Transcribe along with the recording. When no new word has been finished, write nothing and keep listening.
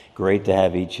Great to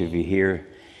have each of you here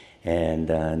and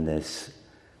on this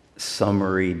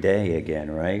summery day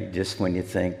again, right? Just when you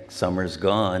think summer's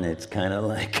gone, it's kind of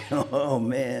like, oh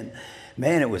man,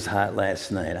 it was hot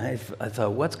last night. I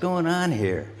thought, what's going on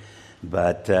here?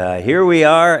 But here we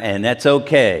are, and that's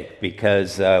okay,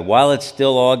 because while it's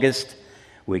still August,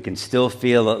 we can still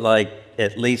feel it like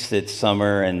at least it's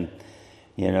summer, and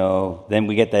then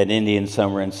we get that Indian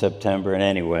summer in September, and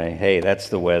anyway, hey, that's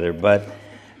the weather. But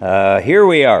here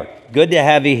we are. Good to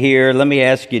have you here. Let me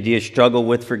ask you, do you struggle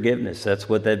with forgiveness? That's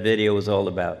what that video was all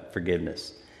about,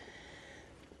 forgiveness.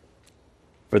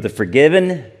 For the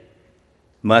forgiven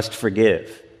must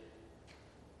forgive.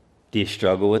 Do you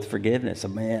struggle with forgiveness?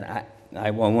 Man,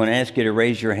 I want to ask you to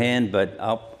raise your hand, but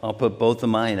I'll put both of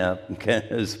mine up,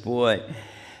 because, boy,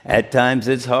 at times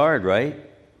it's hard, right?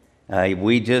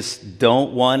 We just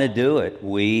don't want to do it.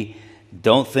 We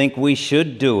don't think we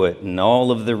should do it, and all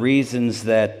of the reasons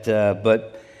that,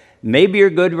 but maybe you're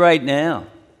good right now.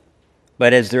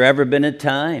 But has there ever been a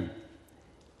time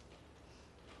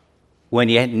when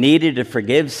you needed to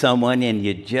forgive someone and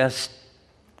you just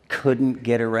couldn't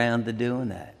get around to doing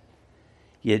that?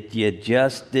 You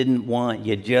just didn't want,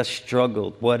 you just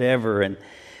struggled, whatever. And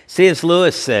C.S.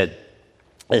 Lewis said,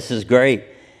 this is great,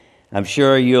 I'm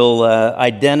sure you'll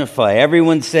identify.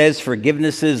 Everyone says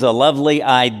forgiveness is a lovely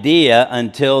idea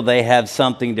until they have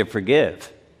something to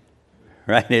forgive.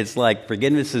 Right? It's like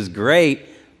forgiveness is great,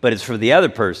 but it's for the other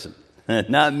person,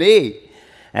 not me.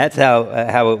 That's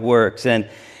how it works. And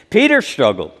Peter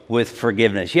struggled with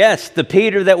forgiveness. Yes, the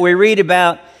Peter that we read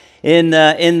about in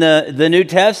the New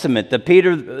Testament, the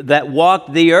Peter that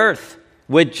walked the earth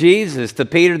with Jesus, the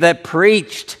Peter that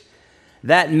preached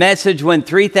that message when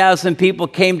 3,000 people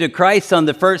came to Christ on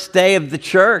the first day of the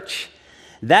church.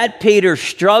 That Peter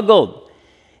struggled.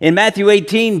 In Matthew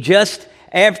 18, just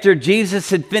after Jesus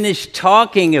had finished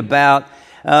talking about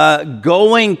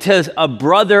going to a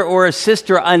brother or a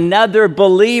sister, another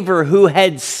believer who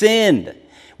had sinned.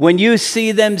 When you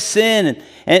see them sin,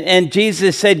 and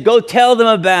Jesus said, go tell them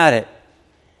about it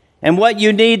and what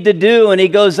you need to do. And he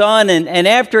goes on, and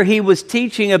after he was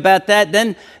teaching about that,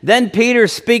 then Peter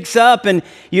speaks up, and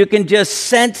you can just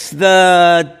sense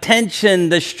the tension,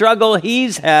 the struggle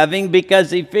he's having,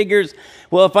 because he figures,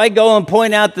 well, if I go and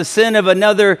point out the sin of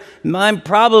another, I'm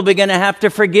probably going to have to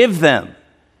forgive them.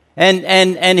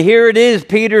 And here it is,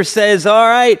 Peter says, all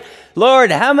right,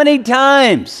 Lord, how many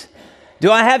times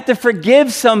do I have to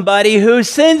forgive somebody who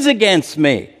sins against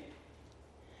me?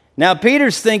 Now,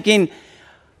 Peter's thinking,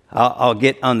 I'll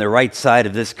get on the right side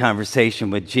of this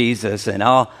conversation with Jesus, and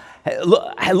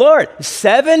Lord,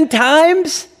 7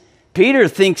 times? Peter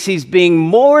thinks he's being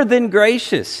more than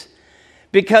gracious,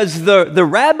 because the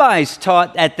rabbis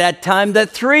taught at that time that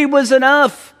 3 was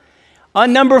enough.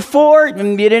 On number 4,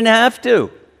 you didn't have to,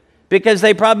 because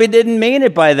they probably didn't mean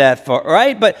it by that far,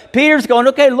 right? But Peter's going,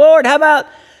 okay, Lord, how about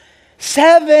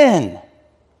 7?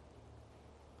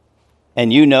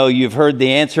 And you've heard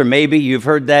the answer. Maybe you've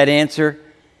heard that answer.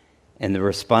 And the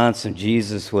response of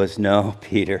Jesus was, no,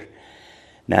 Peter,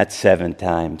 not 7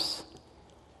 times,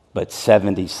 but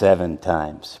 77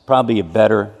 times. Probably a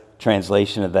better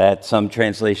translation of that. Some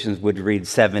translations would read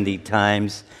 70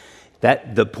 times.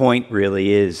 The point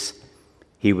really is,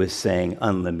 he was saying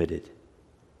unlimited.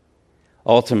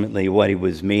 Ultimately, what he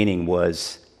was meaning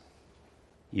was,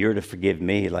 you're to forgive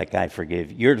me like I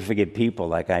forgive. You're to forgive people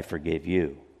like I forgive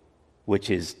you,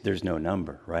 which is, there's no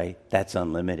number, right? That's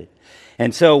unlimited.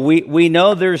 And so we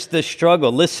know there's the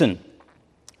struggle. Listen,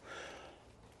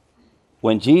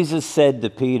 when Jesus said to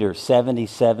Peter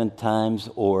 77 times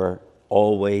or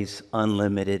always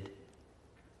unlimited,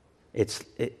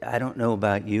 I don't know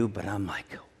about you, but I'm like,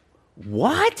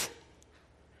 what?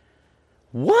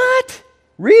 What?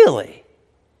 Really?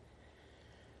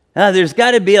 Now, there's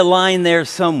got to be a line there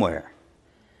somewhere.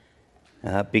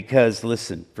 Because,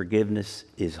 listen, forgiveness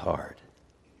is hard,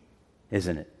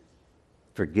 isn't it?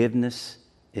 Forgiveness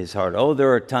is hard. Oh,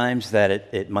 there are times that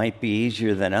it might be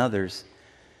easier than others.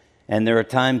 And there are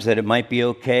times that it might be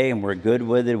okay and we're good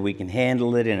with it. We can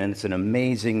handle it. And it's an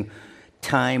amazing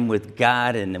time with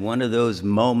God. And one of those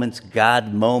moments,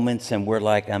 God moments, and we're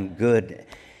like, I'm good.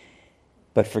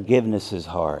 But forgiveness is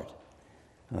hard.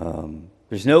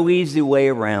 There's no easy way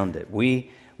around it.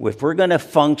 If we're going to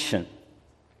function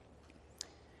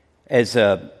as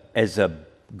a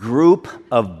group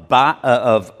of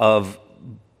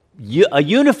a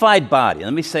unified body,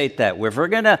 let me say it that way. If we're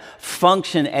going to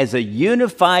function as a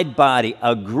unified body,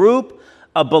 a group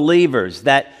of believers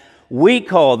that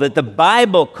the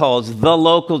Bible calls the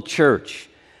local church,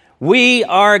 we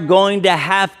are going to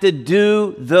have to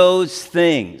do those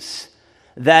things.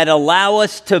 that allow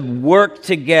us to work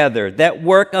together, that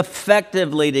work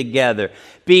effectively together,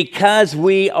 because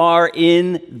we are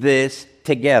in this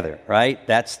together, right?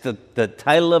 That's the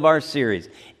title of our series,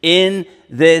 In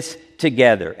This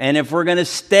Together. And if we're going to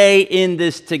stay in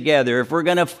this together, if we're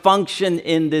going to function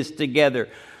in this together,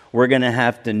 we're going to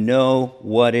have to know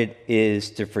what it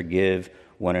is to forgive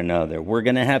one another. We're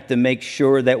going to have to make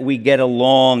sure that we get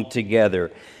along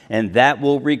together. And that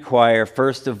will require,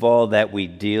 first of all, that we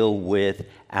deal with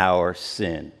our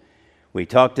sin. We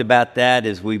talked about that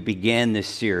as we began this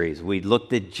series. We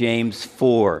looked at James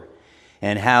 4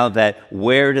 and how that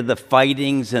where do the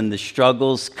fightings and the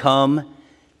struggles come?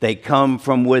 They come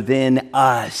from within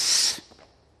us.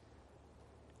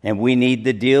 And we need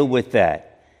to deal with that.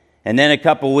 And then a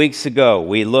couple weeks ago,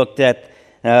 we looked at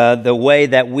the way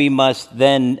that we must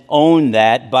then own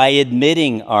that by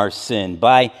admitting our sin,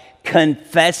 by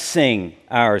confessing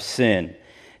our sin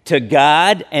to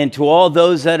God and to all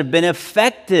those that have been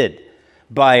affected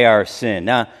by our sin.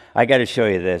 Now, I got to show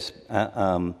you this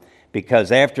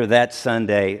because after that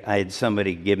Sunday, I had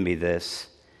somebody give me this,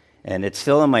 and it's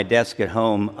still on my desk at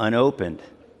home, unopened.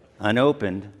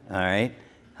 Unopened, all right,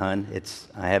 hon.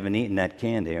 I haven't eaten that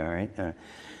candy, all right.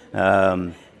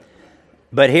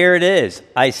 But here it is.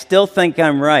 I still think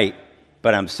I'm right,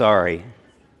 but I'm sorry.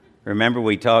 Remember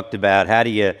we talked about how do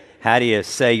you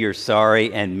say you're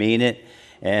sorry and mean it?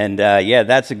 And yeah,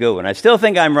 that's a good one. I still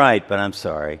think I'm right, but I'm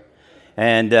sorry.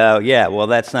 And yeah, well,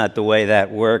 that's not the way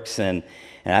that works. And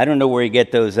I don't know where you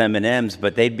get those M&Ms,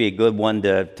 but they'd be a good one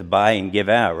to buy and give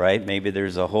out, right? Maybe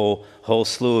there's a whole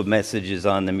slew of messages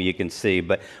on them you can see.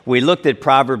 But we looked at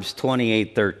Proverbs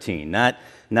 28:13,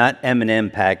 not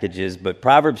M&M packages, but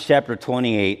Proverbs chapter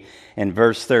 28 and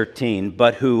verse 13.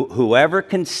 But whoever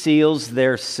conceals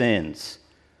their sins,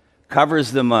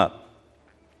 covers them up,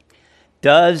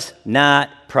 does not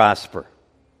prosper.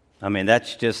 I mean,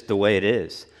 that's just the way it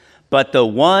is. But the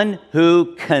one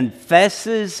who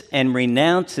confesses and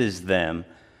renounces them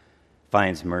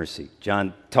finds mercy.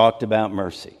 John talked about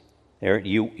mercy.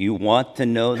 You want to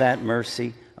know that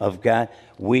mercy of God?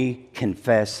 We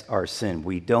confess our sin.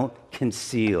 We don't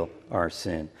conceal our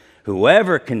sin.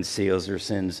 Whoever conceals their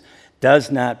sins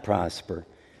does not prosper,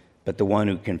 but the one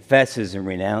who confesses and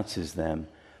renounces them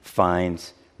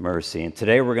finds mercy. And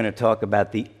today we're going to talk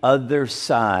about the other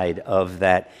side of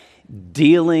that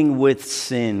dealing with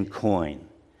sin coin.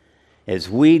 As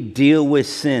we deal with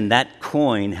sin, that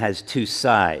coin has two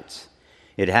sides.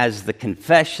 It has the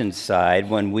confession side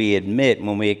when we admit,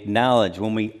 when we acknowledge,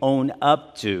 when we own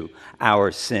up to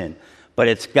our sin. But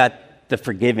it's got the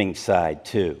forgiving side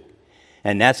too.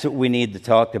 And that's what we need to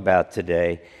talk about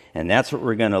today. And that's what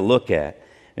we're going to look at.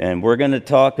 And we're going to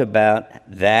talk about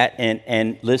that.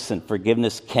 And listen,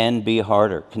 forgiveness can be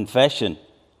harder. Confession,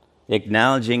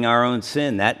 acknowledging our own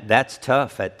sin, that's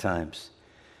tough at times.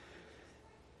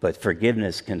 But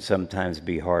forgiveness can sometimes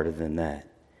be harder than that.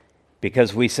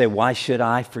 Because we say, why should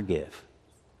I forgive?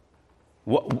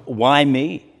 Why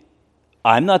me?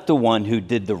 I'm not the one who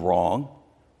did the wrong.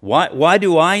 Why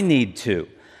do I need to?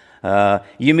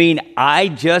 You mean I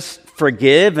just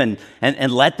forgive and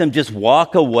let them just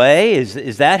walk away?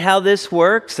 Is that how this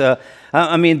works?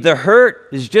 I mean, the hurt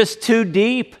is just too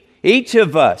deep. Each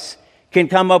of us can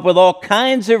come up with all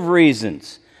kinds of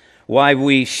reasons why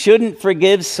we shouldn't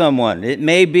forgive someone. It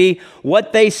may be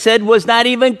what they said was not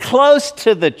even close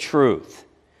to the truth.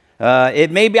 It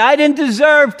may be, I didn't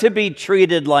deserve to be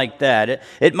treated like that.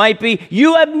 It might be,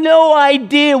 you have no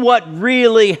idea what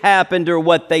really happened or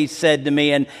what they said to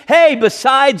me. And hey,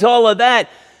 besides all of that,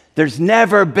 there's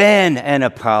never been an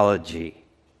apology.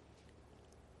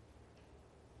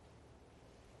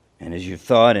 And as you've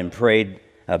thought and prayed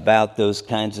about those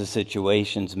kinds of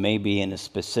situations, maybe in a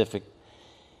specific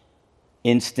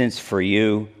instance for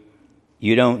you,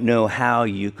 you don't know how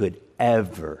you could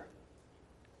ever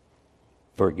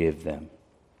forgive them.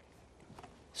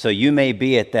 So you may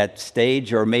be at that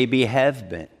stage or maybe have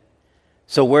been.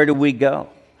 So where do we go?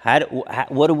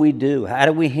 What do we do? How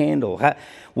do we handle?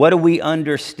 What do we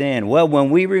understand? Well, when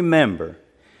we remember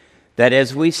that,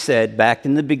 as we said back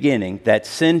in the beginning, that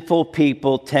sinful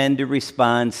people tend to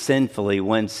respond sinfully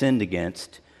when sinned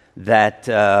against, that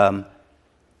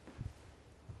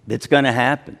it's going to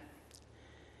happen.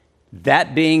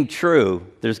 That being true,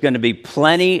 there's going to be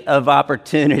plenty of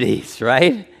opportunities,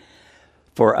 right,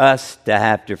 for us to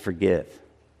have to forgive.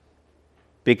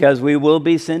 Because we will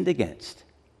be sinned against.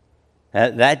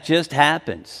 That just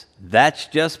happens. That's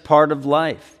just part of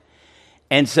life.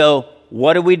 And so,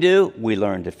 what do? We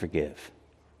learn to forgive.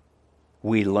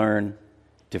 We learn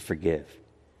to forgive.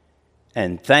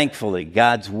 And thankfully,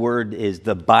 God's Word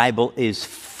the Bible is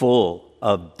full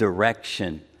of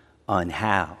direction on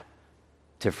how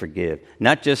to forgive.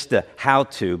 Not just the how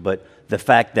to, but the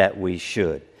fact that we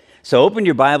should. So open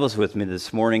your Bibles with me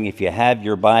this morning if you have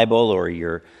your Bible or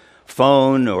your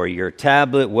phone or your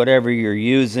tablet, whatever you're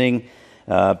using,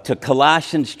 to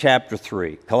Colossians chapter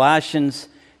 3. Colossians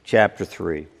chapter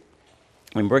 3.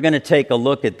 And we're going to take a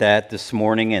look at that this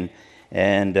morning,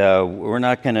 and we're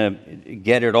not going to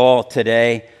get it all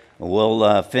today.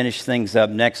 We'll finish things up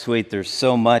next week. There's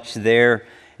so much there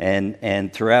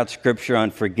and throughout Scripture on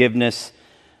forgiveness.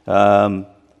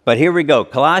 But here we go,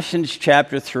 Colossians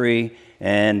chapter 3,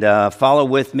 and follow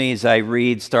with me as I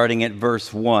read starting at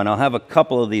verse 1. I'll have a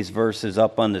couple of these verses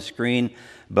up on the screen,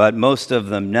 but most of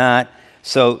them not.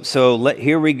 So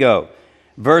here we go.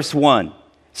 Verse 1.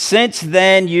 Since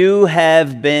then you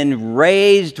have been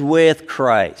raised with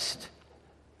Christ.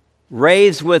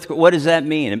 Raised with, what does that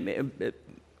mean?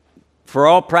 For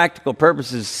all practical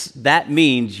purposes, that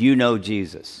means you know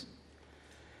Jesus.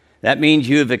 That means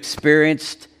you have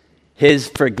experienced His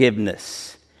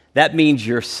forgiveness. That means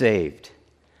you're saved.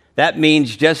 That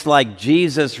means just like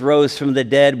Jesus rose from the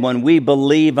dead, when we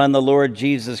believe on the Lord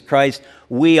Jesus Christ,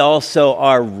 we also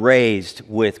are raised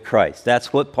with Christ.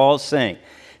 That's what Paul's saying.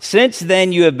 Since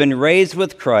then you have been raised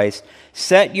with Christ,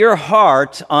 set your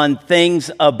heart on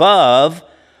things above,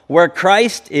 where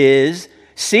Christ is,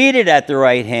 seated at the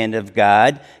right hand of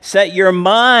God. Set your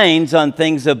minds on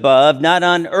things above, not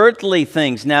on earthly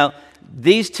things. Now,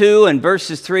 these two and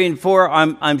verses 3 and 4,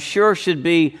 I'm sure should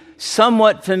be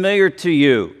somewhat familiar to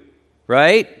you,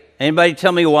 right? Anybody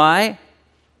tell me why?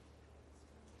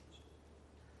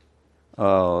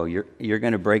 Oh, you're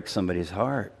going to break somebody's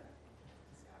heart.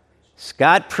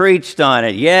 Scott preached on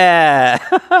it, yeah,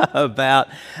 about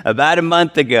a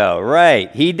month ago,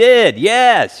 right? He did,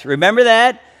 yes. Remember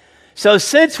that? So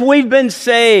since we've been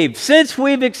saved, since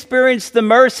we've experienced the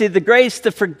mercy, the grace,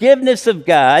 the forgiveness of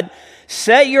God,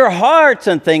 set your hearts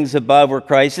on things above where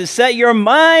Christ is. Set your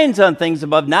minds on things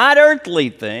above, not earthly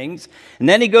things. And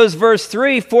then he goes, verse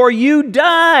 3, for you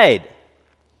died.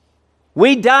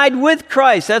 We died with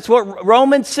Christ. That's what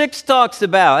Romans 6 talks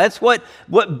about. That's what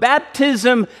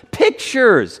baptism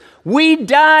pictures. We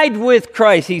died with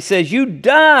Christ. He says, you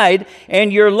died,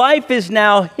 and your life is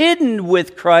now hidden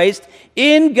with Christ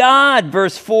in God.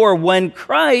 Verse 4, when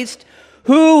Christ,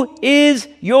 who is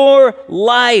your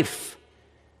life.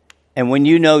 And when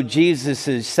you know Jesus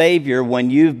is Savior, when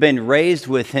you've been raised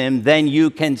with Him, then you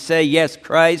can say, yes,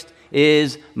 Christ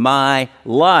is my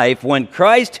life. When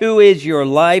Christ, who is your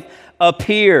life,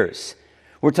 appears.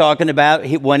 We're talking about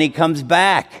when He comes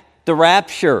back, the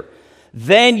rapture.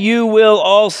 Then you will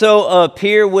also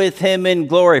appear with Him in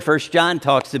glory. 1 John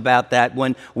talks about that.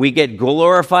 When we get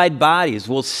glorified bodies,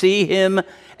 we'll see Him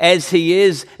as He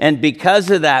is. And because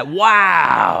of that,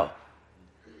 wow!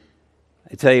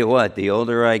 I tell you what, the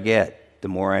older I get, the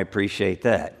more I appreciate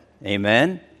that.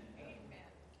 Amen?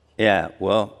 Yeah,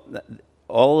 well,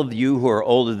 all of you who are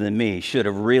older than me should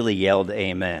have really yelled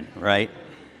amen, right?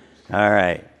 All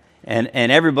right. And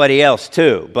everybody else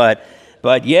too. But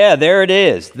yeah, there it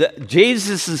is.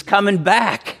 Jesus is coming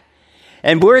back.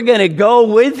 And we're going to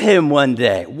go with Him one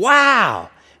day. Wow.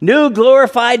 New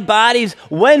glorified bodies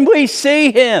when we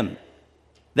see Him.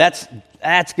 That's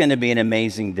going to be an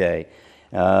amazing day.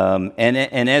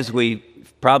 And as we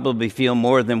probably feel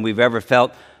more than we've ever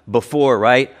felt before,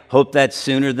 right? Hope that's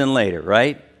sooner than later,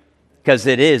 right? Because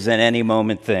it is an any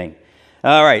moment thing.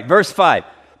 All right, verse 5.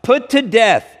 Put to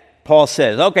death, Paul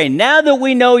says. Okay, now that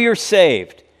we know you're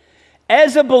saved,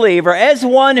 as a believer, as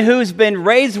one who's been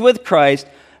raised with Christ,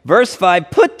 verse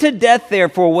 5, put to death,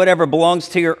 therefore, whatever belongs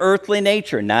to your earthly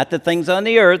nature, not the things on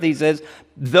the earth. He says,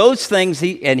 those things,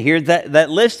 and here's that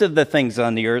list of the things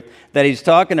on the earth that he's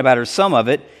talking about, or some of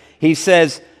it. He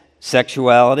says, sexual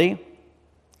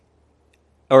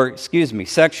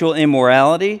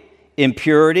immorality,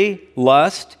 impurity,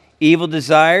 lust, evil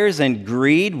desires, and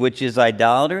greed, which is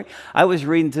idolatry. I was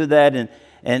reading through that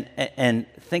and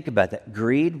think about that.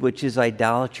 Greed, which is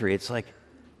idolatry. It's like,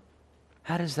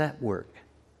 how does that work?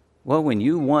 Well, when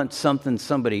you want something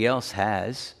somebody else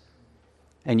has,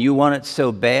 and you want it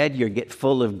so bad, you get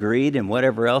full of greed and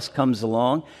whatever else comes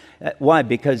along. Why?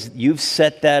 Because you've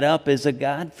set that up as a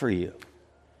god for you,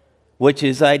 which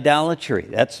is idolatry.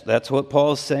 That's what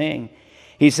Paul's saying.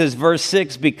 He says, verse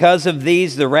 6, because of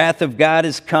these, the wrath of God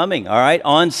is coming, all right,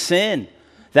 on sin.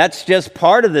 That's just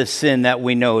part of the sin that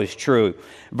we know is true.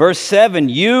 Verse 7,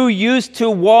 you used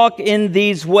to walk in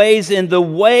these ways, in the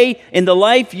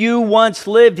life you once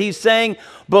lived. He's saying,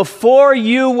 before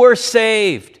you were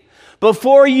saved,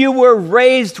 before you were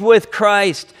raised with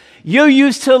Christ, you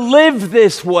used to live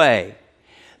this way.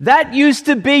 That used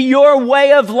to be your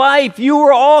way of life. You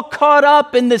were all caught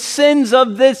up in the sins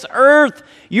of this earth.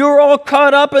 You were all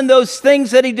caught up in those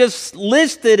things that he just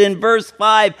listed in verse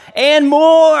 5 and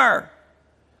more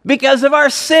because of our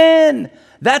sin.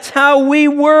 That's how we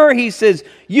were, he says.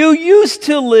 You used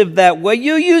to live that way.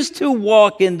 You used to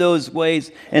walk in those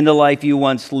ways in the life you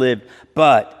once lived.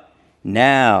 But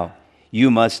now you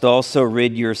must also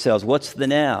rid yourselves. What's the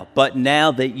now? But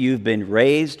now that you've been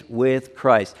raised with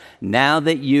Christ, now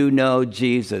that you know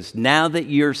Jesus, now that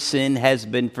your sin has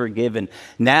been forgiven,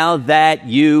 now that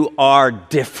you are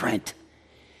different,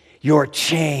 you're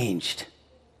changed.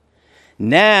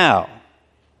 Now,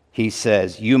 he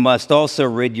says, you must also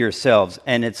rid yourselves.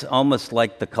 And it's almost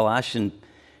like the Colossian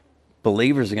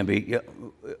believers are going to be,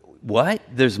 what?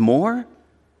 There's more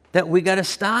that we got to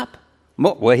stop?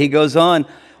 Well, he goes on,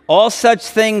 all such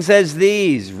things as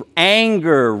these,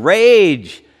 anger,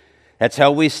 rage. That's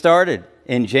how we started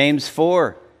in James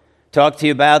 4. Talk to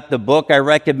you about the book I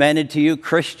recommended to you,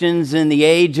 Christians in the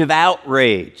Age of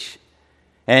Outrage.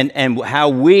 And how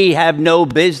we have no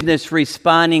business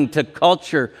responding to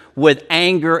culture with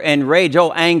anger and rage.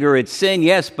 Oh, anger, it's sin,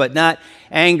 yes, but not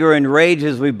anger and rage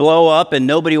as we blow up, and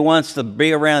nobody wants to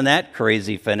be around that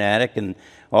crazy fanatic. And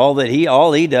all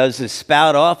he does is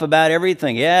spout off about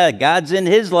everything. Yeah, God's in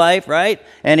his life, right?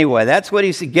 Anyway, that's what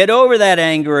he said. Get over that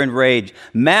anger and rage.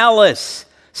 Malice,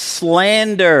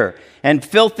 slander, and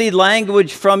filthy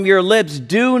language from your lips.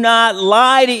 Do not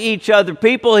lie to each other.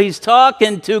 People, he's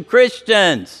talking to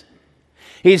Christians.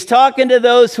 He's talking to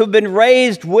those who've been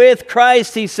raised with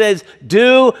Christ. He says,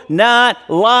 do not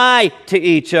lie to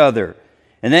each other.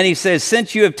 And then he says,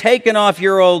 since you have taken off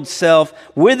your old self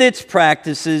with its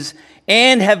practices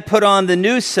and have put on the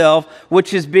new self,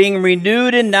 which is being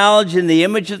renewed in knowledge in the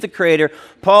image of the Creator.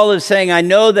 Paul is saying, I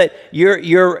know that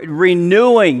you're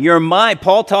renewing your mind.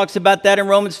 Paul talks about that in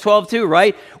Romans 12 too,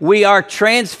 right? We are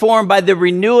transformed by the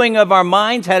renewing of our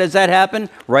minds. How does that happen?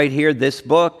 Right here, this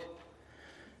book.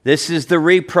 This is the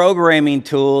reprogramming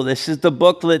tool. This is the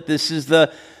booklet. This is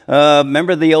the,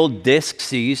 remember the old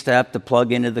discs you used to have to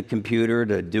plug into the computer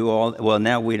to do all, well,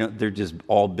 now we don't, they're just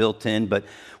all built in, but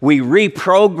we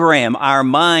reprogram our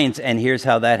minds, and here's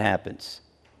how that happens.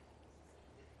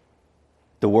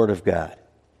 The Word of God.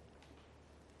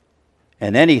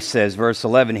 And then he says, verse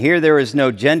 11, here there is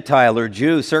no Gentile or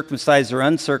Jew, circumcised or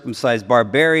uncircumcised,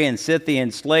 barbarian,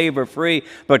 Scythian, slave or free,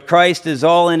 but Christ is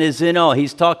all and is in all.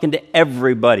 He's talking to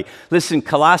everybody. Listen,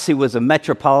 Colossae was a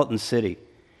metropolitan city.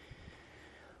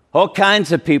 All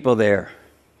kinds of people there.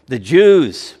 The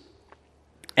Jews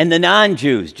and the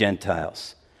non-Jews,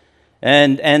 Gentiles.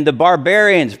 And the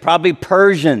barbarians, probably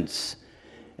Persians,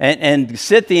 and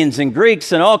Scythians and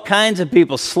Greeks and all kinds of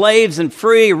people, slaves and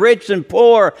free, rich and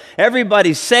poor,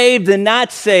 everybody saved and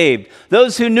not saved,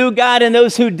 those who knew God and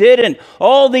those who didn't,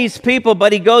 all these people.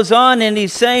 But he goes on and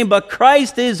he's saying, but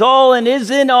Christ is all and is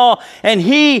in all, and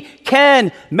he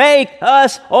can make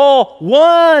us all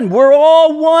one. We're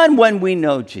all one when we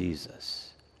know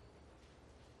Jesus.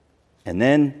 And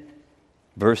then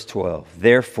verse 12,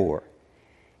 therefore,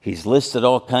 he's listed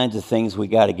all kinds of things we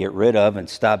got to get rid of and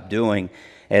stop doing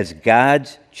as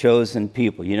God's chosen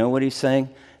people. You know what he's saying?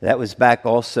 That was back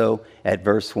also at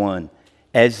verse 1.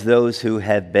 As those who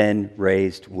have been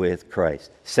raised with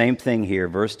Christ. Same thing here,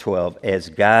 verse 12, as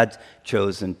God's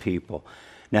chosen people.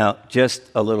 Now, just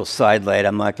a little sidelight.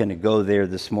 I'm not going to go there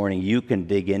this morning. You can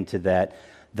dig into that.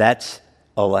 That's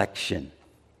election.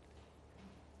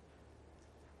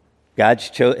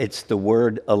 It's the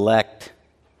word elect.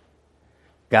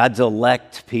 God's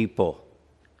elect people.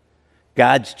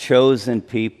 God's chosen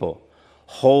people.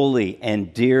 Holy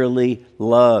and dearly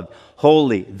loved.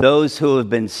 Holy, those who have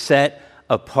been set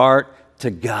apart to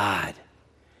God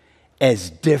as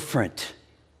different.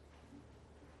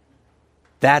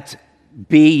 That's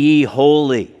be ye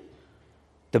holy,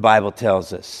 the Bible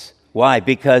tells us. Why?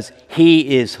 Because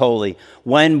he is holy.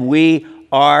 When we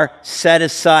are set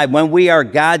aside, when we are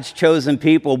God's chosen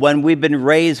people, when we've been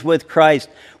raised with Christ,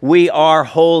 we are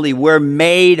holy. We're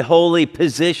made holy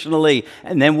positionally,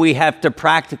 and then we have to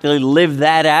practically live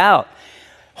that out.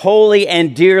 Holy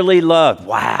and dearly loved.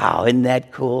 Wow, isn't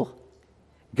that cool?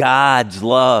 God's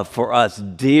love for us,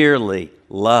 dearly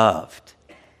loved.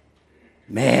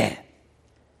 Man.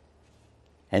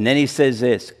 And then he says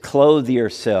this, clothe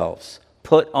yourselves,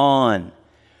 put on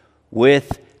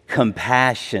with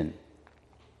compassion.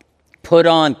 Put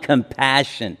on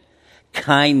compassion,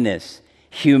 kindness,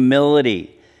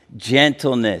 humility,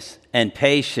 gentleness, and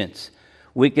patience.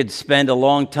 We could spend a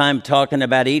long time talking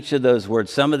about each of those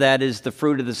words. Some of that is the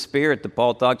fruit of the Spirit that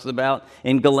Paul talks about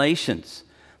in Galatians.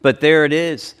 But there it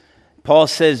is. Paul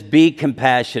says, be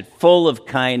compassionate, full of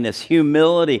kindness,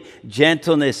 humility,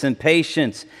 gentleness, and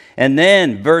patience. And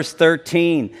then, verse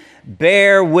 13,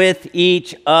 bear with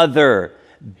each other.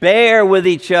 Bear with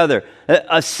each other.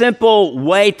 A simple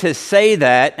way to say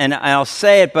that, and I'll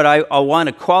say it, but I want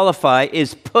to qualify,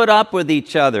 is put up with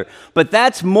each other. But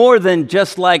that's more than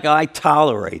just like, I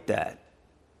tolerate that.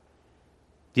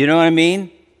 Do you know what I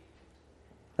mean?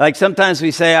 Like sometimes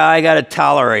we say, I got to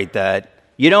tolerate that.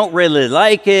 You don't really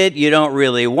like it. You don't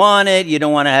really want it. You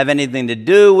don't want to have anything to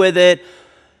do with it.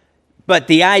 But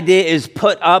the idea is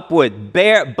put up with,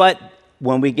 bear. But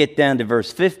when we get down to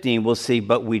verse 15, we'll see,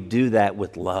 but we do that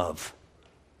with love.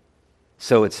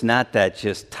 So it's not that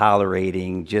just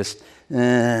tolerating, just,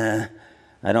 I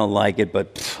don't like it,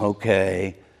 but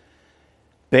okay.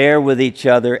 Bear with each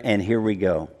other, and here we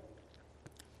go.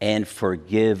 And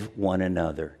forgive one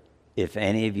another if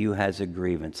any of you has a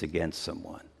grievance against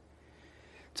someone.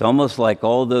 It's almost like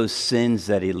all those sins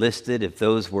that he listed, if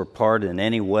those were part in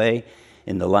any way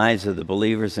in the lives of the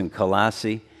believers in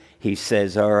Colossae, he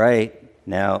says, all right,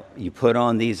 now you put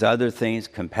on these other things,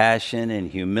 compassion and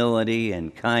humility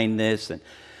and kindness, and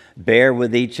bear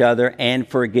with each other and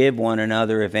forgive one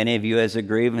another. If any of you has a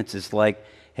grievance, it's like,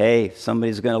 hey,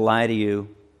 somebody's going to lie to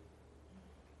you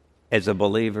as a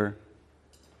believer.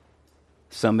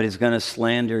 Somebody's going to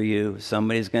slander you.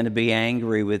 Somebody's going to be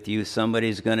angry with you.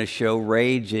 Somebody's going to show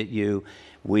rage at you.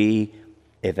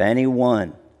 If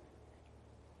anyone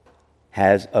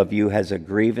has a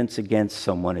grievance against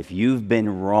someone, if you've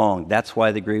been wrong, that's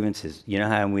why the grievance is. You know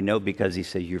how we know? Because he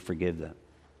says you forgive them.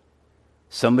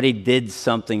 Somebody did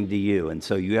something to you, and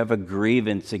so you have a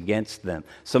grievance against them.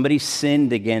 Somebody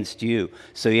sinned against you,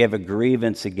 so you have a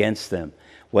grievance against them.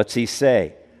 What's he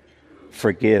say?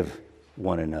 Forgive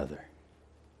one another.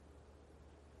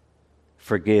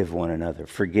 Forgive one another.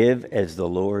 Forgive as the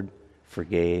Lord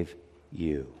forgave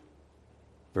you.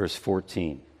 Verse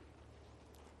 14.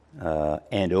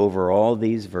 And over all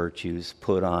these virtues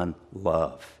put on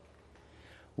love,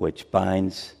 which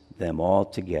binds them all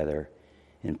together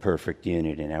in perfect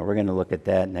unity. Now we're going to look at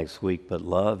that next week, but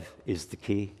love is the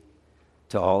key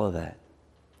to all of that.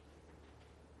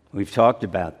 We've talked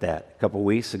about that a couple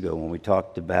weeks ago when we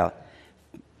talked about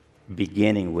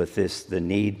beginning with this, the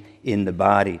need in the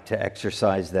body to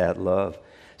exercise that love.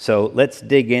 So let's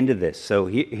dig into this. So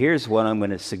here's what I'm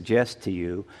going to suggest to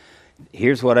you.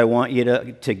 Here's what I want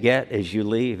you to get as you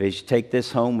leave, as you take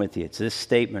this home with you. It's this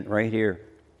statement right here.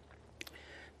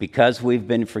 Because we've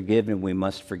been forgiven, we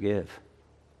must forgive.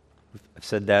 I've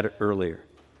said that earlier.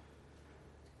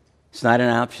 It's not an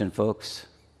option, folks.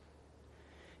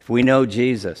 If we know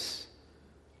Jesus,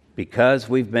 because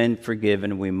we've been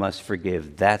forgiven, we must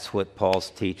forgive. That's what Paul's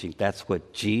teaching. That's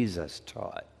what Jesus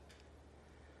taught.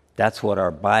 That's what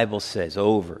our Bible says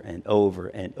over and over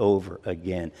and over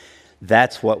again.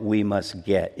 That's what we must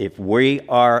get. If we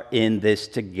are in this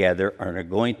together and are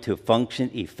going to function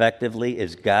effectively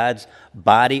as God's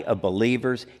body of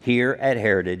believers here at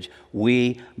Heritage,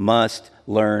 we must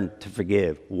learn to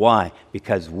forgive. Why?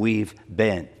 Because we've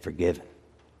been forgiven.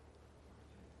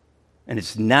 And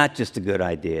it's not just a good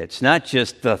idea. It's not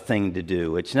just the thing to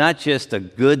do. It's not just a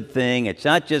good thing. It's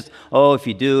not just, if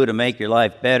you do it'll make your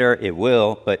life better. It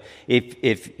will. But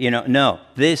no,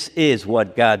 this is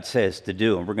what God says to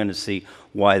do. And we're going to see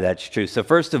why that's true. So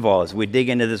first of all, as we dig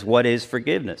into this, what is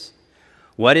forgiveness?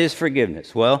 What is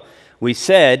forgiveness? Well, we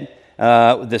said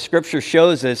the scripture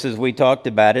shows us as we talked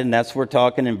about it, and that's we're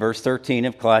talking in verse 13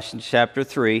 of Colossians chapter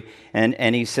 3,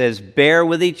 and he says, bear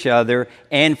with each other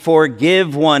and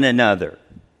forgive one another,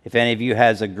 if any of you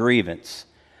has a grievance.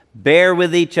 Bear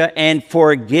with each other and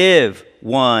forgive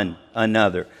one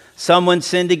another. Someone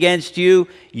sinned against you,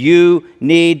 you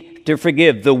need to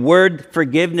forgive. The word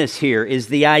forgiveness here is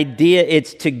the idea,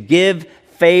 it's to give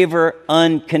favor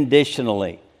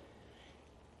unconditionally.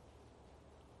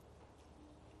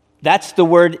 That's the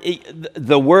word.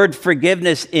 The word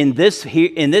forgiveness in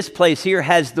this place here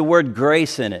has the word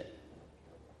grace in it.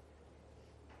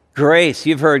 Grace.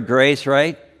 You've heard grace,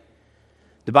 right?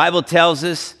 The Bible tells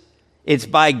us it's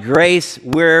by grace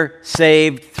we're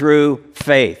saved through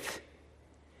faith.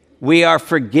 We are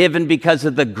forgiven because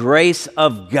of the grace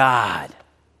of God.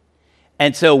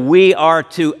 And so we are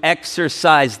to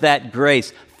exercise that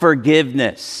grace,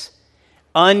 forgiveness,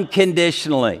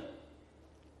 unconditionally.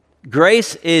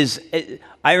 Grace is,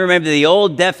 I remember the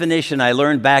old definition I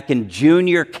learned back in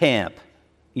junior camp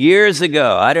years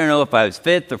ago. I don't know if I was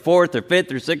 5th or 4th or 5th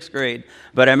or 6th grade,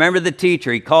 but I remember the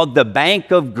teacher, he called the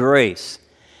bank of grace.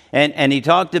 And he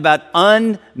talked about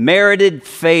unmerited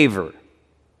favor.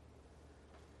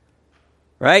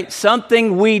 Right?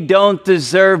 Something we don't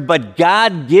deserve, but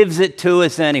God gives it to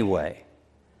us anyway.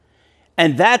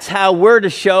 And that's how we're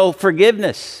to show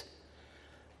forgiveness.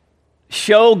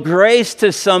 Show grace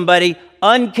to somebody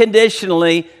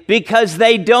unconditionally because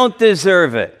they don't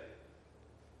deserve it.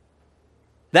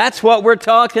 That's what we're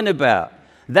talking about.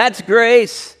 That's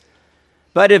grace.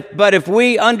 But if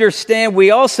we understand,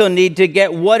 we also need to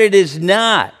get what it is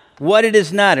not. What it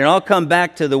is not. And I'll come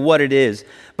back to the what it is.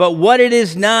 But what it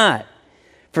is not.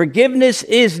 Forgiveness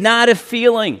is not a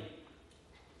feeling.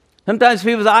 Sometimes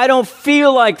people say, I don't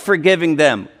feel like forgiving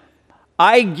them.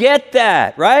 I get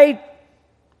that, right?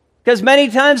 Because many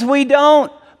times we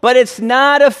don't. But it's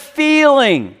not a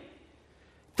feeling.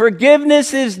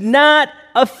 Forgiveness is not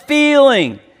a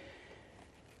feeling.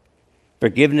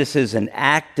 Forgiveness is an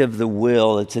act of the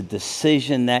will. It's a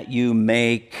decision that you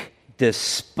make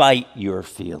despite your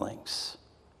feelings.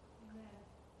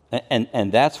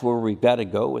 And that's where we've got to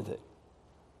go with it.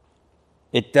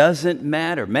 It doesn't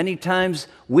matter. Many times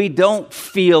we don't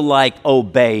feel like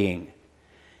obeying.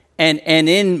 And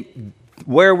in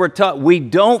where we're taught, we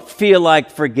don't feel like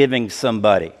forgiving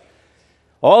somebody.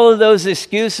 All of those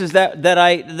excuses that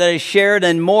I shared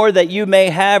and more that you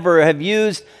may have or have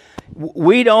used,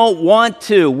 we don't want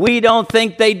to. We don't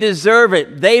think they deserve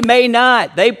it. They may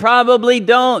not. They probably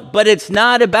don't. But it's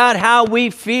not about how we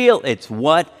feel. It's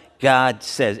what God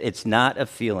says. It's not a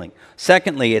feeling.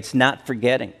 Secondly, it's not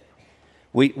forgetting.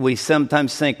 We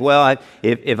sometimes think, well,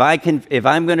 if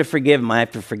I'm going to forgive him, I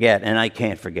have to forget, and I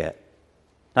can't forget.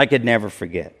 I could never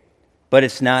forget. But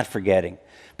it's not forgetting.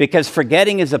 Because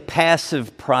forgetting is a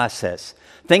passive process.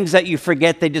 Things that you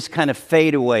forget, they just kind of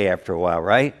fade away after a while,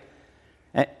 right?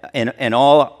 And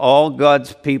all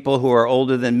God's people who are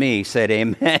older than me said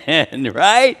amen,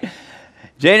 right?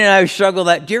 Jane and I struggled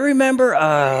that. Do you remember,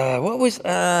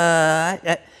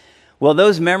 well,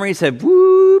 those memories have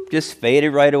just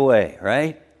faded right away,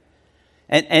 right?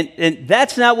 And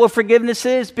that's not what forgiveness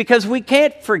is, because we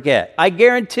can't forget. I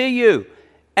guarantee you,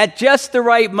 at just the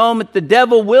right moment, the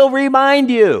devil will remind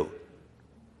you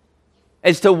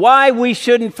as to why we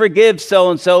shouldn't forgive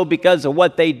so-and-so because of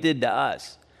what they did to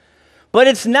us. But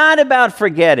it's not about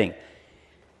forgetting.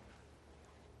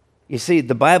 You see,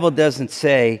 the Bible doesn't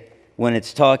say, when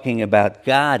it's talking about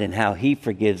God and how he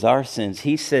forgives our sins,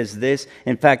 he says this.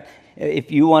 In fact,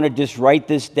 if you want to just write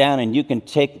this down, and you can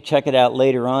check it out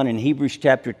later on in Hebrews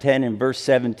chapter 10 and verse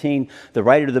 17, the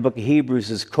writer of the book of Hebrews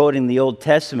is quoting the Old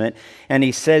Testament, and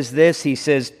he says this. He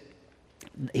says,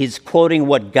 he's quoting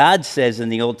what God says in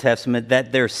the Old Testament,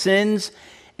 that their sins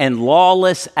and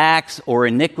lawless acts or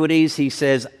iniquities, he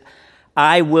says,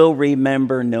 I will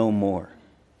remember no more.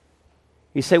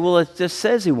 You say, well, it just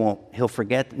says he'll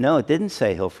forget. No, it didn't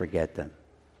say he'll forget them.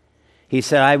 He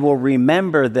said, I will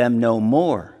remember them no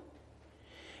more.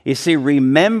 You see,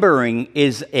 remembering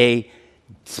is a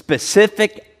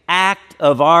specific act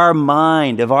of our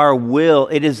mind, of our will.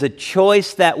 It is a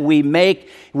choice that we make.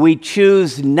 We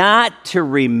choose not to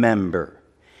remember.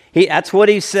 That's what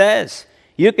he says.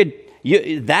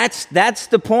 That's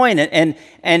the point, and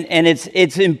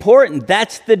it's important.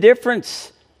 That's the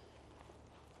difference.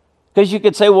 Because you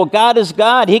could say, well, God is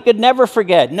God. He could never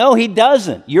forget. No, he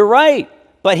doesn't. You're right.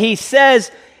 But he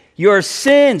says, your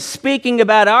sins, speaking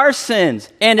about our sins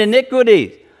and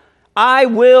iniquities, I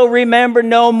will remember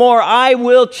no more. I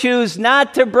will choose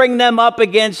not to bring them up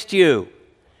against you.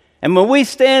 And when we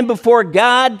stand before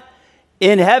God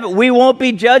in heaven, we won't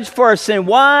be judged for our sin.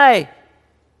 Why?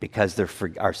 Because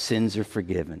our sins are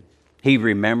forgiven. He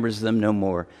remembers them no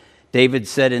more. David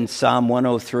said in Psalm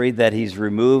 103 that he's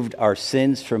removed our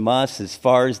sins from us as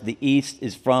far as the east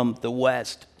is from the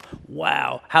west.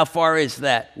 Wow. How far is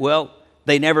that? Well,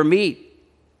 they never meet.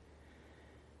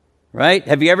 Right?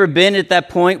 Have you ever been at that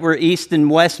point where east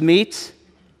and west meets?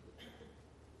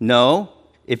 No.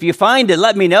 If you find it,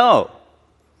 let me know.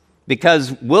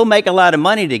 Because we'll make a lot of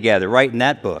money together writing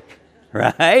that book.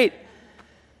 Right?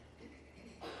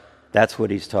 That's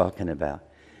what he's talking about.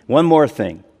 One more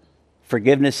thing.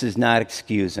 Forgiveness is not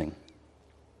excusing.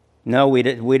 No, we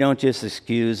don't just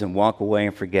excuse and walk away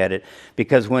and forget it.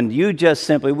 Because when you just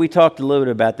simply, we talked a little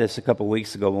bit about this a couple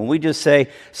weeks ago, when we just say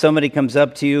somebody comes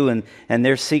up to you and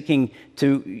they're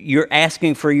you're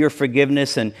asking for your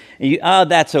forgiveness, and you, oh,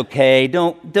 that's okay,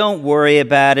 don't worry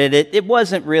about it. It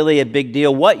wasn't really a big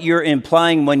deal. What you're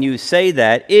implying when you say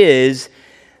that is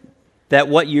that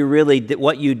what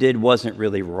you did wasn't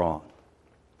really wrong.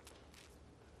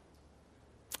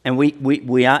 And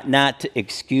we ought not to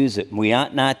excuse it. We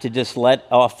ought not to just let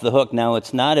off the hook. Now,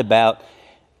 it's not about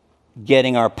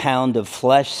getting our pound of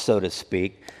flesh, so to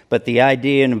speak, But the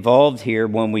idea involved here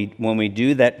when we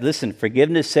do that, listen,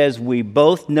 forgiveness says we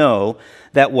both know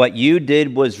that what you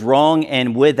did was wrong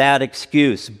and without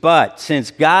excuse. But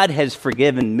since God has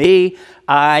forgiven me,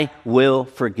 I will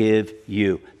forgive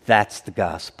you. That's the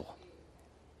gospel.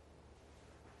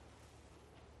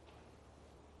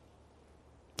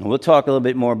 And we'll talk a little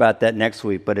bit more about that next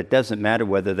week, but it doesn't matter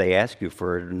whether they ask you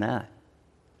for it or not.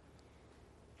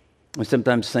 We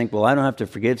sometimes think, well, I don't have to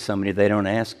forgive somebody if they don't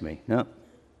ask me. No.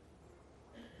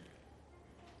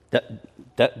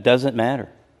 That doesn't matter.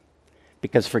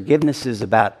 Because forgiveness is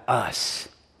about us,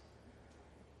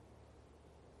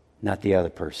 not the other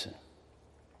person.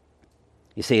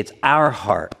 You see, it's our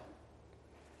heart,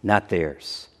 not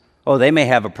theirs. Oh, they may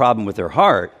have a problem with their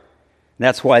heart, and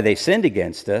that's why they sinned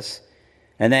against us,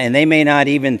 and they may not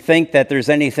even think that there's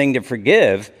anything to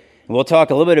forgive. We'll talk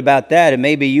a little bit about that, and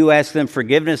maybe you ask them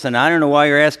forgiveness, and I don't know why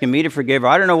you're asking me to forgive, or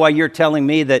I don't know why you're telling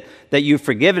me that you've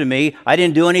forgiven me. I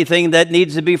didn't do anything that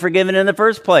needs to be forgiven in the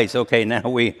first place. Okay, now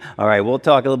all right, we'll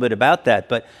talk a little bit about that,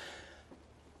 but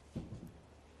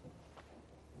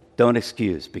don't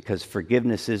excuse, because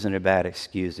forgiveness isn't about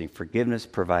excusing. Forgiveness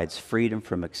provides freedom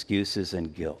from excuses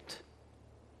and guilt,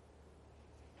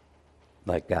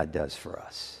 like God does for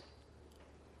us.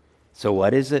 So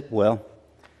what is it? Well,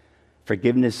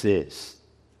 forgiveness is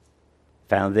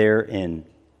found there in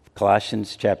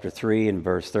Colossians chapter 3 and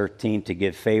verse 13, to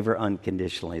give favor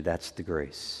unconditionally. That's the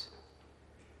grace.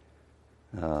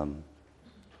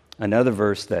 Another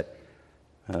verse that,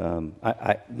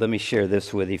 let me share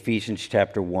this with Ephesians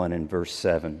chapter 1 and verse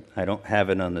 7. I don't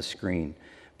have it on the screen,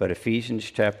 but Ephesians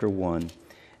chapter 1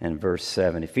 and verse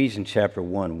 7. Ephesians chapter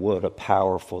 1, what a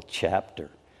powerful chapter.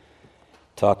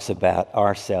 Talks about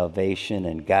our salvation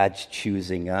and God's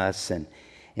choosing us. And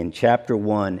in chapter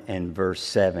 1 and verse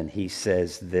 7, he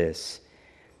says this.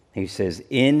 He says,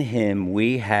 in him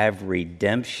we have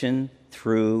redemption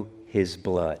through his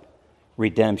blood.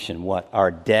 Redemption, what?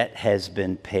 Our debt has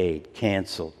been paid,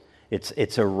 canceled.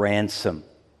 It's a ransom.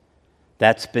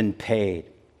 That's been paid.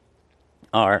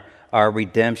 Our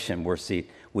redemption,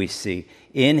 we see.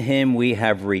 In him we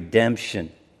have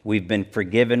redemption. We've been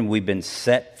forgiven. We've been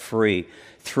set free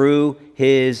through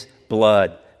his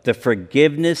blood. The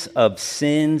forgiveness of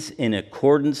sins in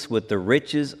accordance with the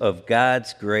riches of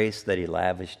God's grace that he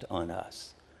lavished on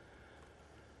us.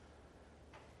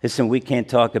 Listen, we can't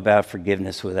talk about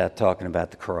forgiveness without talking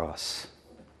about the cross,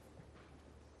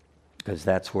 because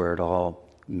that's where it all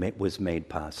was made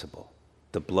possible.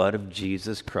 The blood of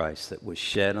Jesus Christ that was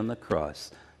shed on the cross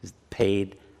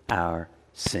paid our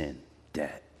sin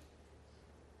debt.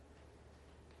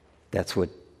 That's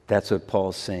what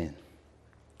Paul's saying.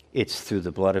 It's through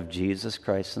the blood of Jesus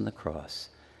Christ on the cross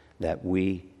that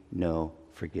we know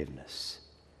forgiveness.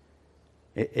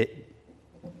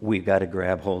 We've got to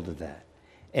grab hold of that.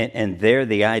 And there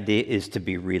the idea is to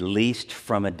be released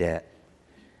from a debt,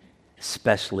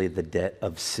 especially the debt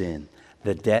of sin.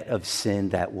 The debt of sin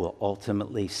that will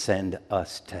ultimately send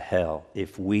us to hell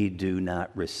if we do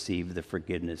not receive the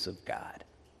forgiveness of God.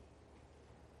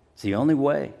 It's the only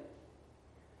way.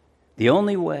 The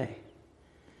only way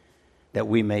that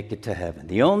we make it to heaven.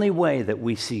 The only way that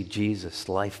we see Jesus'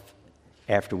 life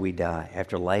after we die,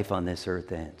 after life on this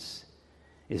earth ends,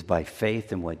 is by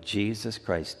faith in what Jesus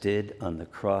Christ did on the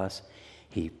cross.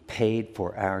 He paid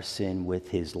for our sin with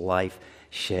his life,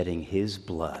 shedding his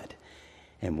blood.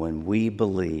 And when we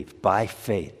believe by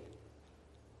faith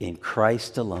in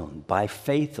Christ alone, by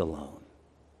faith alone,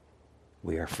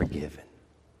 we are forgiven.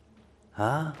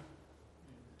 Huh?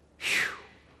 Whew.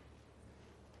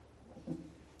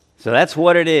 So that's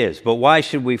what it is. But why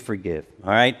should we forgive? All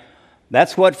right?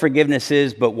 That's what forgiveness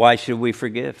is, but why should we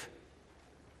forgive?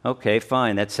 Okay,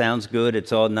 fine. That sounds good.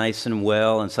 It's all nice and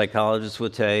well. And psychologists will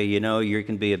tell you, you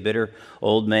can be a bitter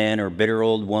old man or bitter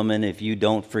old woman if you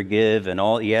don't forgive and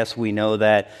all. Yes, we know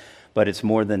that, but it's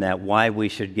more than that. Why we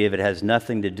should give, it has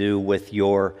nothing to do with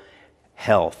your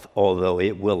health, although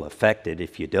it will affect it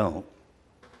if you don't.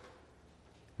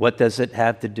 What does it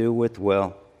have to do with?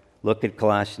 Well, look at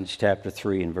Colossians chapter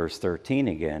 3 and verse 13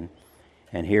 again.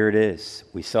 And here it is.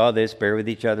 We saw this, bear with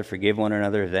each other, forgive one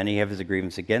another if any has a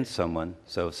grievance against someone.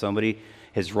 So if somebody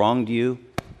has wronged you,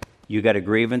 you got a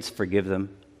grievance, forgive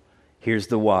them. Here's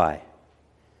the why.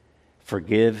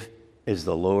 Forgive as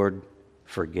the Lord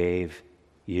forgave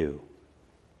you.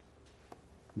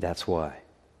 That's why.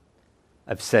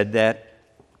 I've said that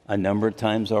a number of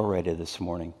times already this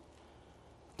morning.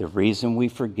 The reason we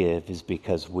forgive is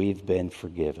because we've been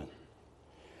forgiven.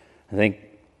 I think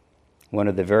one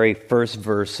of the very first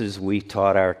verses we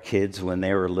taught our kids when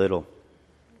they were little,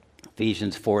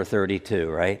 Ephesians 4:32,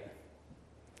 right?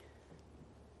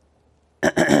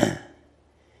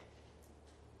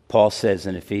 Paul says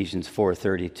in Ephesians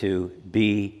 4:32,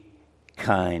 be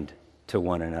kind to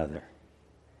one another.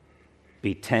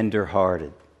 Be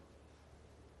tender-hearted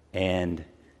and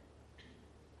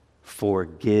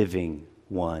forgiving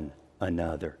one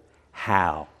another.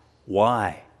 How?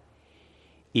 Why?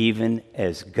 Even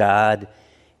as God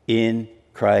in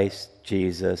Christ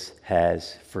Jesus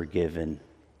has forgiven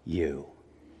you.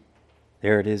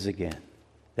 There it is again.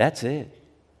 That's it.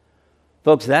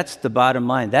 Folks, that's the bottom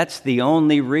line. That's the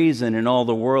only reason in all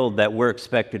the world that we're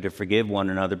expected to forgive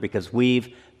one another, because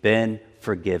we've been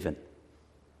forgiven.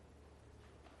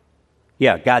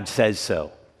 Yeah, God says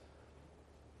so.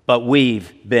 But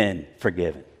we've been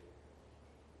forgiven.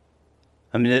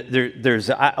 I mean,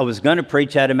 I was going to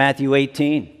preach out of Matthew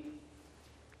 18,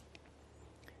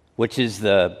 which is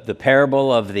the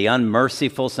parable of the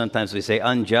unmerciful, sometimes we say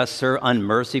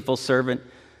unmerciful servant.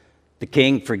 The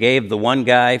king forgave the one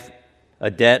guy a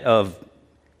debt of,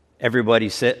 everybody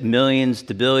said, millions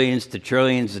to billions to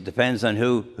trillions. It depends on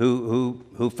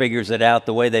who figures it out,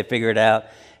 the way they figure it out.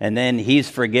 And then he's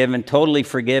forgiven, totally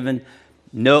forgiven.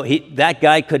 No, that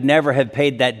guy could never have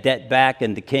paid that debt back,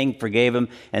 and the king forgave him.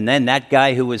 And then that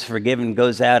guy who was forgiven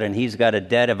goes out and he's got a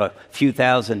debt of a few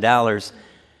 $1,000s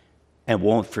and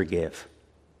won't forgive.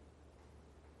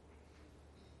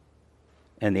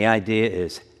 And the idea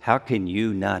is, how can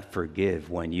you not forgive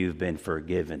when you've been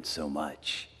forgiven so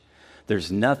much?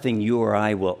 There's nothing you or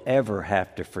I will ever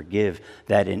have to forgive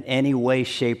that in any way,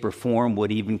 shape, or form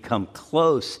would even come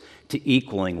close to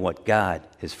equaling what God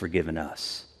has forgiven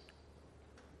us.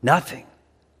 Nothing.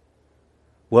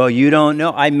 Well, you don't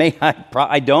know.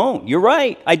 I don't. You're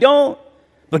right. I don't.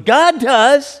 But God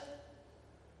does.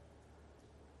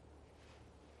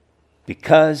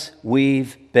 Because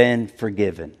we've been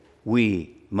forgiven,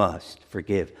 we must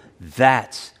forgive.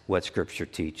 That's what Scripture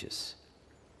teaches.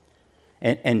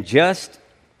 And just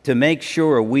to make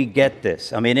sure we get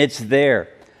this, I mean, it's there.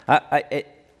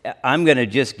 I'm going to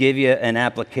just give you an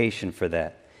application for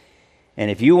that. And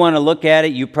if you want to look at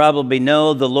it, you probably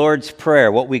know the Lord's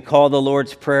Prayer, what we call the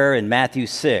Lord's Prayer in Matthew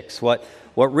 6. What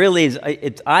really is,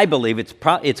 I believe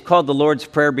it's called the Lord's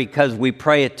Prayer because we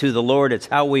pray it to the Lord. It's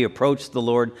how we approach the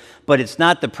Lord. But it's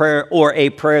not the prayer or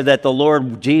a prayer that the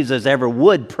Lord Jesus ever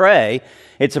would pray.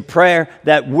 It's a prayer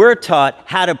that we're taught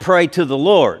how to pray to the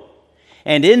Lord.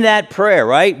 And in that prayer,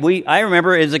 right, I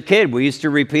remember as a kid, we used to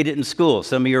repeat it in school.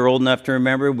 Some of you are old enough to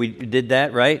remember we did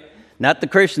that, right? Not the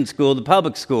Christian school, the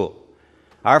public school.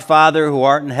 Our Father who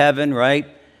art in heaven, right?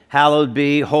 Hallowed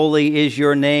be, holy is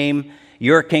your name.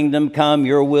 Your kingdom come,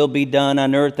 your will be done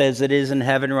on earth as it is in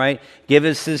heaven, right? Give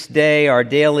us this day our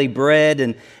daily bread.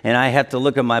 And I have to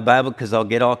look at my Bible because I'll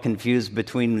get all confused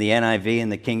between the NIV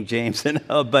and the King James.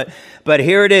 But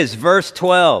here it is, verse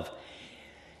 12.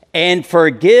 And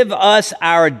forgive us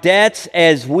our debts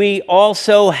as we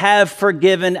also have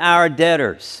forgiven our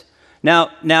debtors.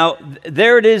 Now,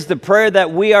 there it is, the prayer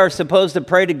that we are supposed to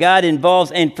pray to God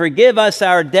involves, and forgive us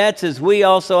our debts as we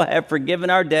also have forgiven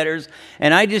our debtors.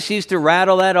 And I just used to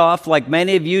rattle that off like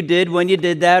many of you did when you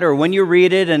did that, or when you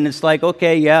read it, and it's like,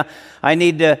 okay, yeah, I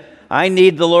need the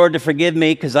Lord to forgive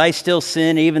me because I still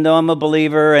sin even though I'm a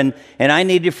believer, and I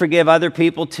need to forgive other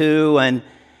people too.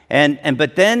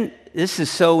 But then, this is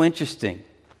so interesting.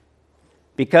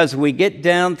 Because we get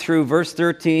down through verse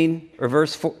 13 or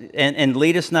verse 4, and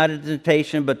lead us not into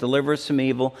temptation, but deliver us from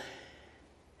evil.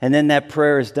 And then that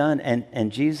prayer is done.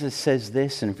 And Jesus says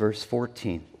this in verse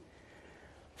 14.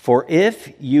 For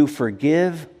if you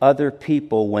forgive other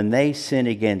people when they sin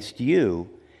against you,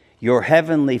 your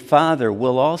heavenly Father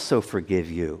will also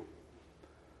forgive you.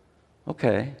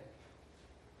 Okay.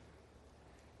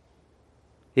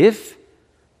 If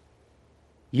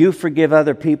you forgive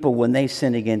other people when they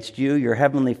sin against you, your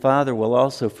heavenly Father will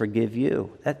also forgive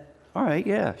you. All right,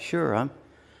 yeah, sure,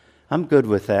 I'm good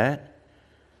with that.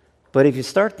 But if you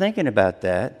start thinking about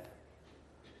that,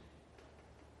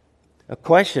 a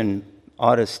question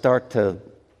ought to start to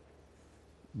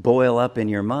boil up in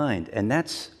your mind. And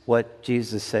that's what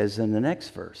Jesus says in the next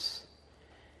verse.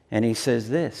 And he says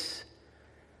this,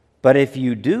 but if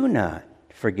you do not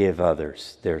forgive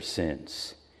others their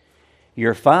sins,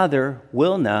 your Father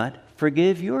will not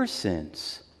forgive your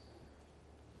sins.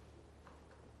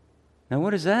 Now,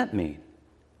 what does that mean?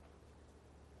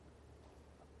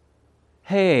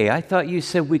 Hey, I thought you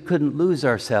said we couldn't lose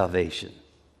our salvation.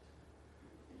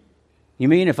 You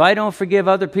mean if I don't forgive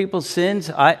other people's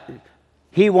sins,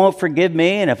 He won't forgive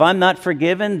me, and if I'm not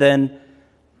forgiven, then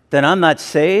I'm not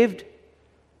saved?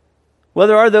 Well,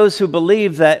 there are those who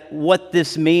believe that what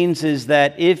this means is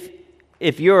that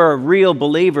if you're a real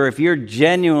believer, if you're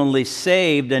genuinely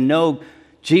saved and know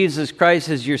Jesus Christ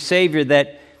as your Savior,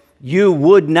 that you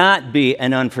would not be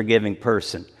an unforgiving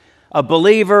person. A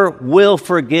believer will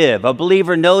forgive. A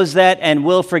believer knows that and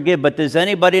will forgive. But does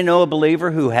anybody know a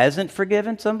believer who hasn't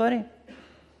forgiven somebody?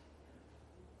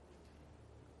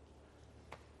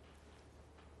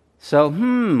 So,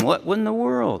 what in the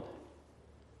world?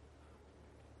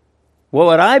 Well,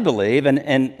 what I believe,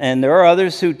 and there are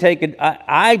others who take it,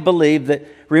 I believe that,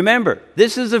 remember,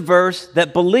 this is a verse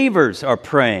that believers are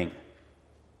praying,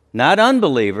 not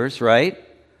unbelievers, right?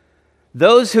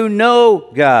 Those who know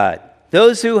God,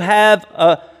 those who have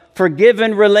a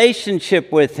forgiven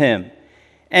relationship with Him.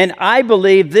 And I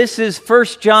believe this is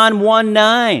 1 John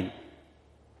 1:9.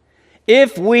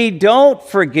 If we don't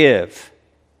forgive,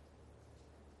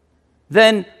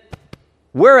 then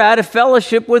we're out of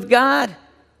fellowship with God.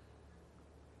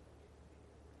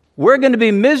 We're going to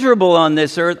be miserable on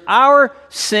this earth. Our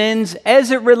sins,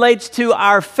 as it relates to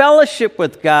our fellowship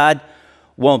with God,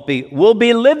 won't be. We'll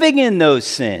be living in those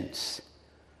sins.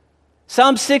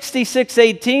 Psalm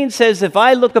 66:18 says, if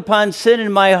I look upon sin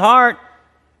in my heart,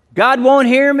 God won't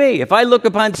hear me. If I look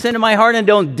upon sin in my heart and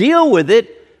don't deal with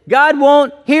it, God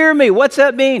won't hear me. What's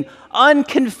that mean?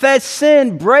 Unconfessed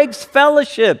sin breaks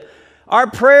fellowship. Our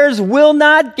prayers will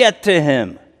not get to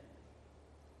Him.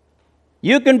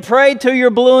 You can pray till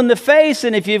you're blue in the face,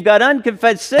 and if you've got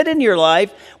unconfessed sin in your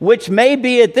life, which may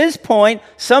be at this point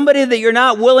somebody that you're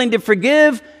not willing to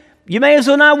forgive, you may as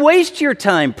well not waste your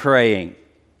time praying.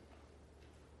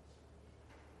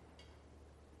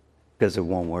 Because it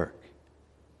won't work.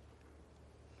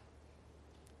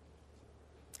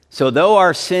 So though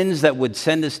our sins that would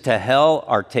send us to hell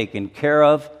are taken care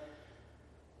of,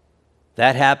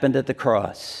 that happened at the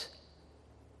cross.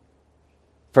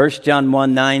 1 John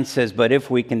 1:9 says, but if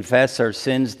we confess our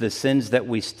sins, the sins that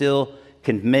we still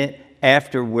commit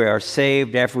after we are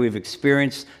saved, after we've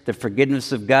experienced the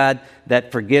forgiveness of God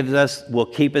that forgives us, will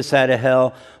keep us out of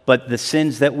hell. But the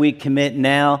sins that we commit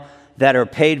now that are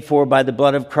paid for by the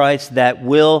blood of Christ, that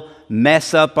will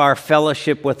mess up our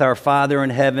fellowship with our Father in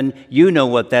heaven. You know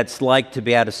what that's like to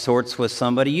be out of sorts with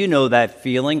somebody. You know that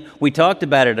feeling. We talked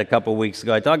about it a couple weeks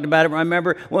ago. I talked about it, I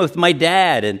remember, with my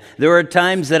dad. And there were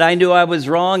times that I knew I was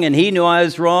wrong and he knew I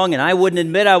was wrong and I wouldn't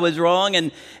admit I was wrong.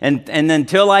 And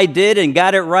until I did and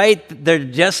got it right, there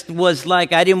just was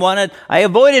like, I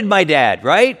avoided my dad,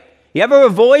 right? You ever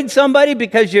avoid somebody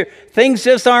because things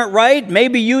just aren't right?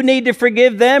 Maybe you need to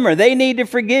forgive them or they need to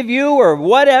forgive you or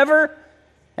whatever.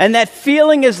 And that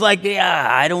feeling is like,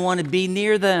 I don't want to be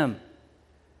near them.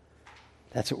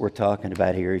 That's what we're talking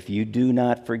about here. If you do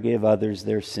not forgive others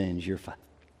their sins,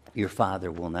 your Father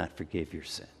will not forgive your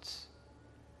sins.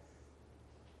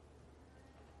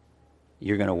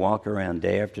 You're going to walk around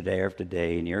day after day after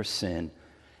day in your sin,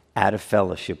 out of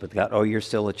fellowship with God. Oh, you're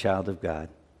still a child of God.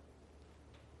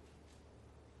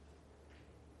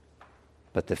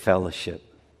 But the fellowship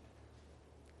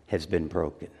has been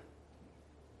broken.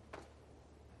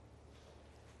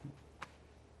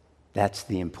 That's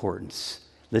the importance.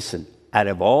 Listen, out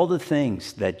of all the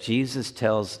things that Jesus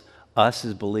tells us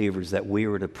as believers that we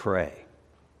were to pray,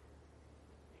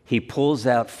 He pulls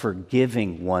out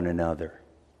forgiving one another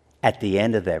at the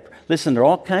end of that. Listen, there are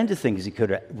all kinds of things He could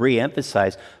have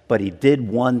re-emphasized, but He did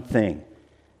one thing: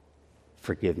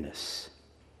 forgiveness.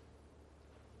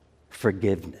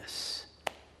 Forgiveness.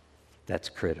 That's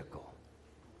critical.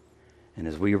 And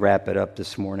as we wrap it up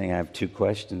this morning, I have two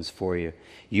questions for you.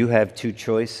 You have two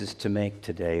choices to make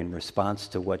today in response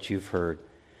to what you've heard.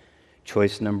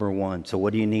 Choice number one. So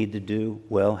what do you need to do?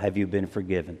 Well, have you been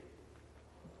forgiven?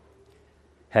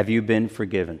 Have you been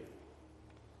forgiven?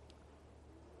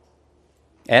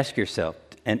 Ask yourself.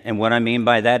 And what I mean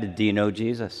by that is, do you know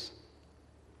Jesus?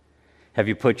 Have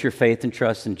you put your faith and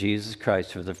trust in Jesus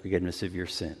Christ for the forgiveness of your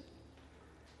sin?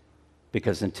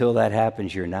 Because until that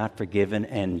happens, you're not forgiven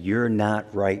and you're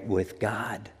not right with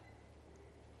God.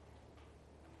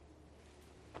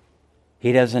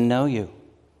 He doesn't know you.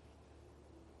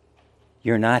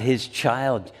 You're not His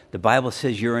child. The Bible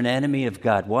says you're an enemy of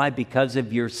God. Why? Because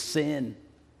of your sin.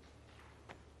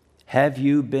 Have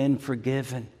you been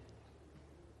forgiven?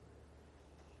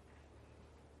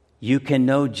 You can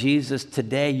know Jesus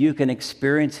today. You can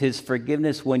experience His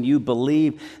forgiveness when you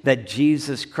believe that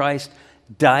Jesus Christ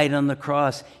died on the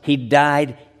cross. He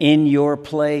died in your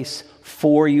place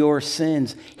for your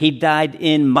sins. He died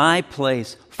in my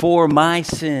place for my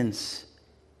sins.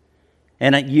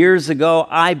 And years ago,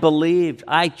 I believed,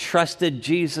 I trusted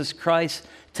Jesus Christ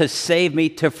to save me,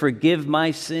 to forgive my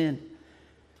sin,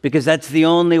 because that's the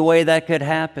only way that could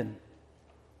happen.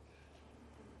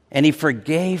 And He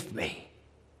forgave me.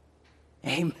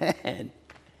 Amen.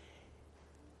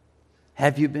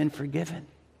 Have you been forgiven?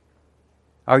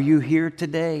 Are you here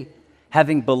today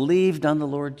having believed on the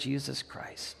Lord Jesus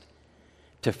Christ,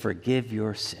 to forgive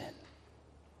your sin.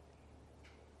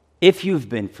 If you've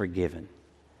been forgiven,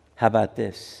 how about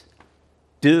this?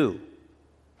 Do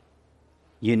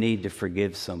you need to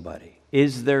forgive somebody?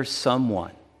 Is there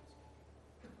someone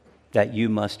that you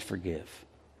must forgive?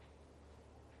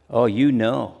 Oh, you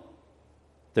know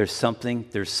there's something,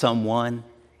 there's someone,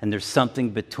 and there's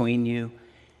something between you,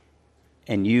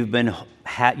 and you've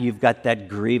got that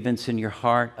grievance in your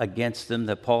heart against them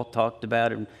that Paul talked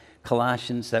about in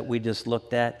Colossians that we just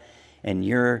looked at, and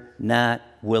you're not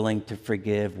willing to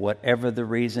forgive. Whatever the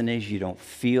reason is, you don't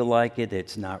feel like it,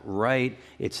 it's not right,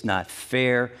 it's not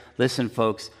fair. Listen,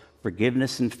 folks,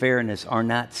 forgiveness and fairness are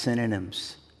not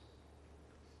synonyms.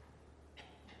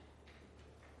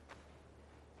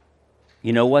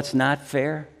 You know what's not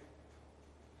fair?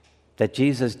 That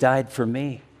Jesus died for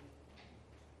me.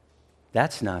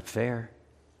 That's not fair.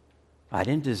 I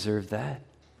didn't deserve that.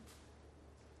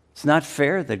 It's not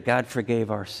fair that God forgave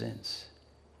our sins.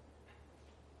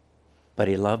 But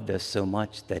He loved us so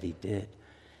much that He did.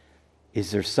 Is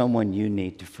there someone you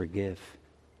need to forgive?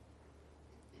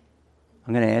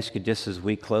 I'm going to ask you just as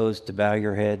we close to bow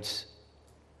your heads.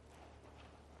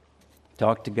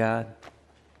 Talk to God.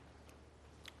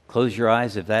 Close your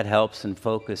eyes if that helps, and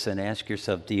focus and ask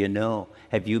yourself, do you know?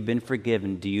 Have you been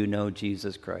forgiven? Do you know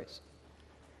Jesus Christ?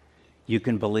 You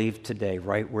can believe today,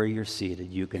 right where you're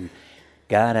seated. You can,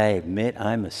 God, I admit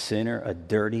I'm a sinner, a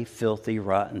dirty, filthy,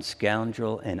 rotten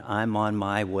scoundrel, and I'm on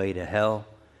my way to hell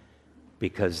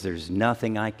because there's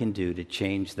nothing I can do to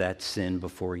change that sin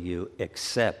before you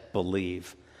except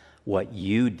believe what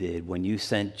you did when you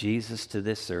sent Jesus to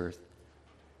this earth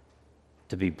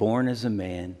to be born as a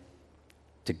man,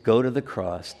 to go to the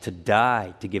cross, to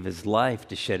die, to give His life,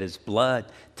 to shed His blood,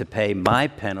 to pay my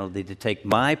penalty, to take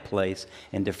my place,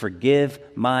 and to forgive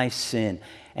my sin.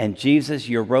 And Jesus,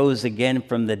 you rose again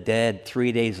from the dead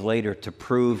 3 days later to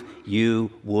prove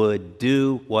you would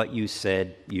do what you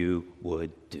said you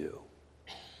would do.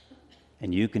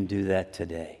 And you can do that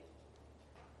today.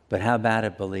 But how about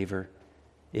it, believer?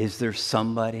 Is there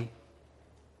somebody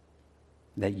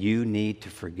that you need to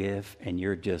forgive and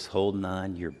you're just holding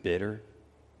on, you're bitter?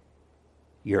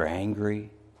 You're angry.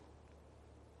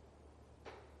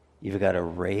 You've got a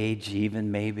rage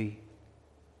even maybe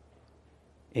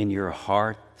in your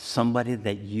heart. Somebody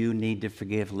that you need to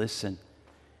forgive. Listen,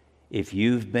 if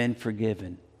you've been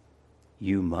forgiven,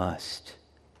 you must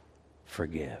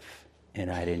forgive. And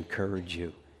I'd encourage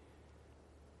you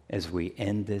as we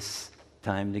end this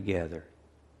time together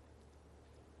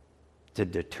to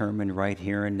determine right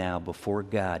here and now before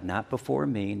God, not before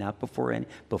me, not before any,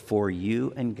 before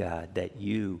you and God, that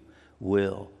you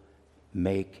will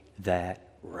make that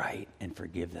right and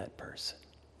forgive that person.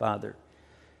 Father,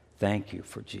 thank you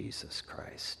for Jesus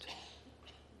Christ.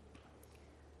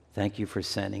 Thank you for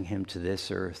sending Him to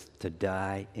this earth to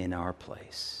die in our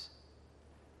place.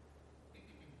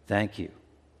 Thank you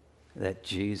that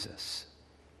Jesus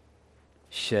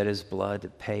shed His blood to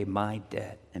pay my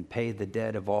debt and pay the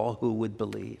debt of all who would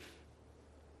believe.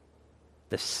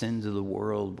 The sins of the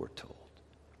world, we're told.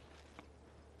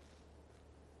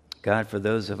 God, for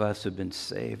those of us who've been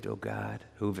saved, oh God,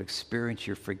 who've experienced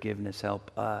your forgiveness,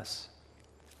 help us.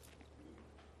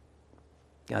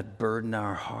 God, burden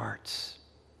our hearts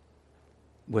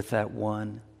with that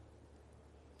one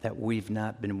that we've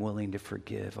not been willing to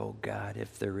forgive. Oh God,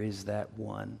 if there is that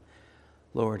one,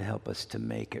 Lord, help us to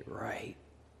make it right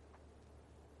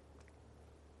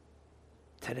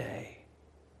today.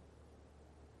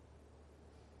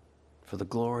 For the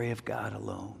glory of God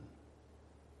alone.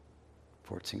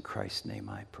 For it's in Christ's name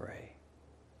I pray.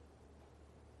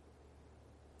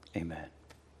 Amen.